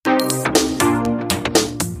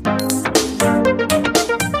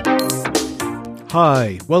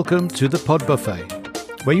Hi, welcome to the Pod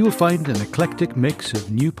Buffet, where you will find an eclectic mix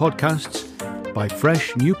of new podcasts by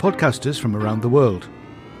fresh new podcasters from around the world.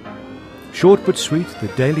 Short but sweet, the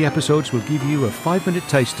daily episodes will give you a 5-minute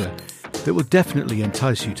taster that will definitely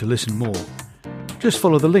entice you to listen more. Just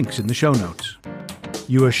follow the links in the show notes.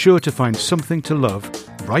 You are sure to find something to love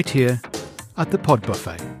right here at the Pod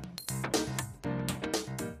Buffet.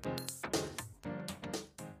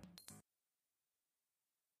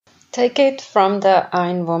 Take it from the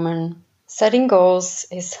Iron Woman. Setting goals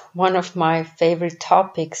is one of my favorite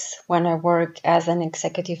topics when I work as an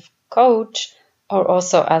executive coach or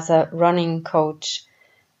also as a running coach.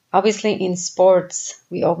 Obviously, in sports,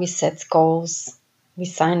 we always set goals. We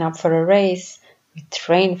sign up for a race, we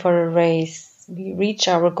train for a race, we reach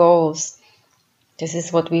our goals. This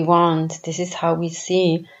is what we want. This is how we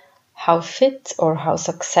see how fit or how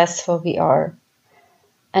successful we are.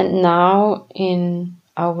 And now in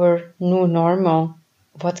our new normal,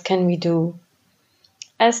 what can we do?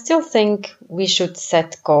 I still think we should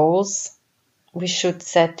set goals. We should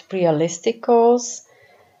set realistic goals,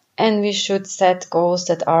 and we should set goals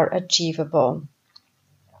that are achievable.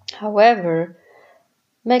 However,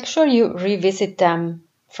 make sure you revisit them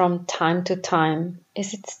from time to time.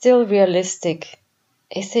 Is it still realistic?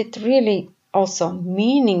 Is it really also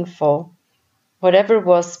meaningful? Whatever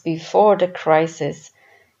was before the crisis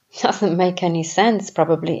doesn't make any sense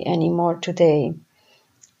probably anymore today.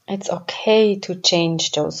 It's okay to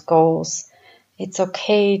change those goals. It's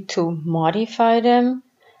okay to modify them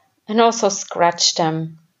and also scratch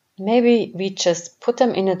them. Maybe we just put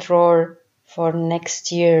them in a drawer for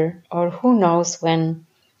next year or who knows when.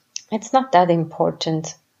 It's not that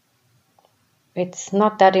important. It's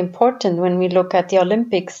not that important when we look at the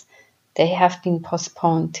Olympics. They have been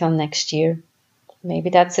postponed till next year. Maybe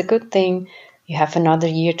that's a good thing. You have another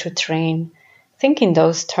year to train. Think in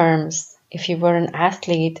those terms. If you were an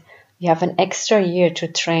athlete, you have an extra year to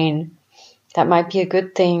train. That might be a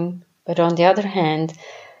good thing. But on the other hand,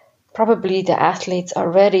 probably the athletes are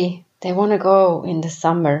ready. They want to go in the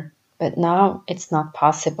summer. But now it's not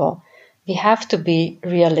possible. We have to be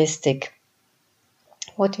realistic.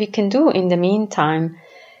 What we can do in the meantime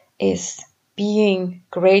is being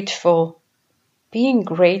grateful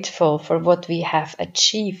for what we have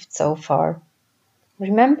achieved so far.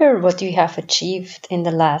 Remember what you have achieved in the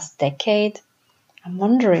last decade? I'm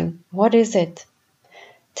wondering, what is it?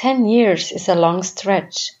 10 years is a long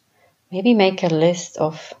stretch. Maybe make a list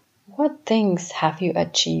of what things have you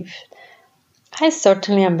achieved. I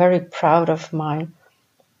certainly am very proud of my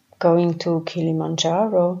going to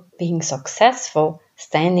Kilimanjaro, being successful,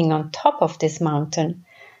 standing on top of this mountain.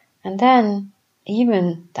 And then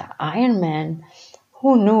even the Ironman,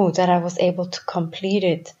 who knew that I was able to complete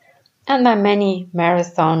it? And my many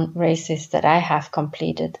marathon races that I have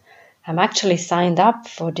completed. I'm actually signed up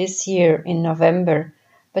for this year in November,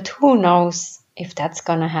 but who knows if that's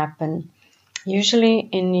gonna happen. Usually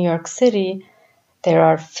in New York City, there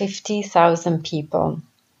are 50,000 people.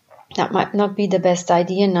 That might not be the best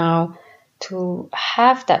idea now to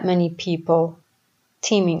have that many people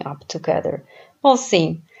teaming up together. We'll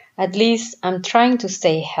see. At least I'm trying to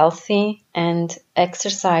stay healthy and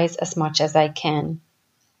exercise as much as I can.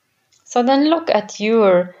 So then look at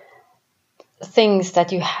your things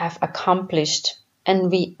that you have accomplished,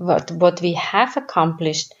 and what we have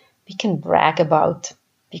accomplished, we can brag about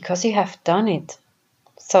because you have done it.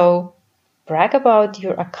 So brag about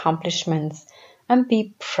your accomplishments and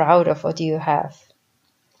be proud of what you have.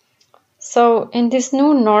 So in this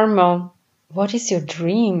new normal, what is your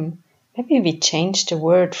dream? Maybe we change the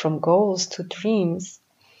word from goals to dreams.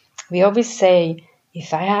 We always say,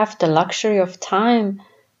 if I have the luxury of time,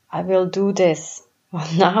 I will do this. Well,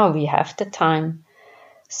 now we have the time.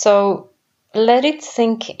 So let it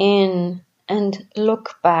sink in and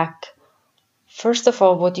look back. First of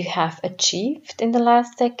all, what you have achieved in the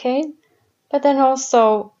last decade, but then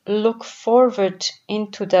also look forward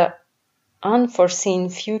into the unforeseen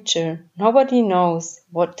future. Nobody knows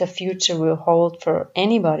what the future will hold for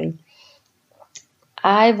anybody.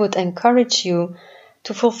 I would encourage you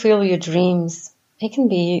to fulfill your dreams. It can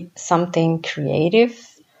be something creative.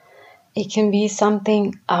 It can be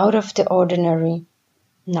something out of the ordinary.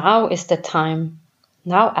 Now is the time.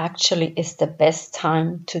 Now actually is the best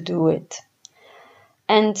time to do it.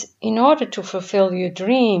 And in order to fulfill your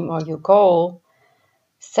dream or your goal,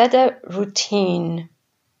 set a routine.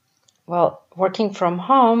 Well, working from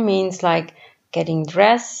home means like getting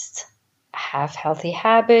dressed, have healthy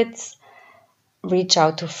habits, reach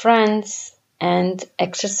out to friends, and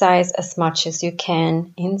exercise as much as you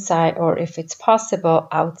can inside or if it's possible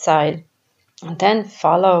outside. And then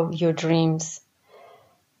follow your dreams.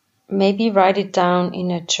 maybe write it down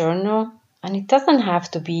in a journal. And it doesn't have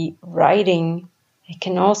to be writing. It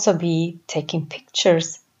can also be taking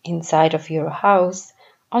pictures inside of your house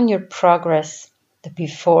on your progress, the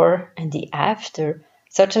before and the after.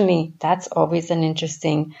 Certainly, that's always an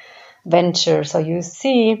interesting venture. So you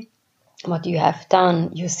see what you have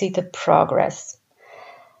done, you see the progress.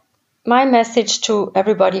 My message to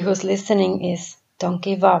everybody who's listening is don't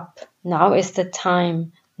give up. Now is the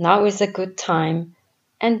time. Now is a good time.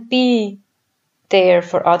 And be there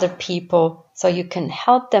for other people so you can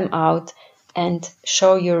help them out and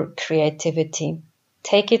show your creativity.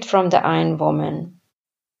 Take it from the Iron Woman.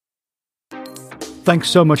 Thanks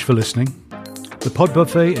so much for listening. The Pod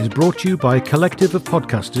Buffet is brought to you by a collective of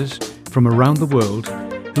podcasters from around the world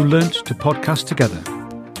who learnt to podcast together.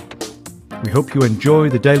 We hope you enjoy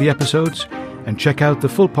the daily episodes and check out the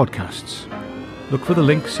full podcasts. Look for the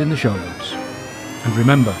links in the show notes. And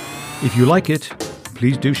remember, if you like it,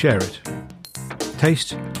 please do share it.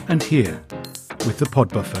 Taste and hear with the Pod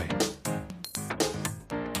Buffet.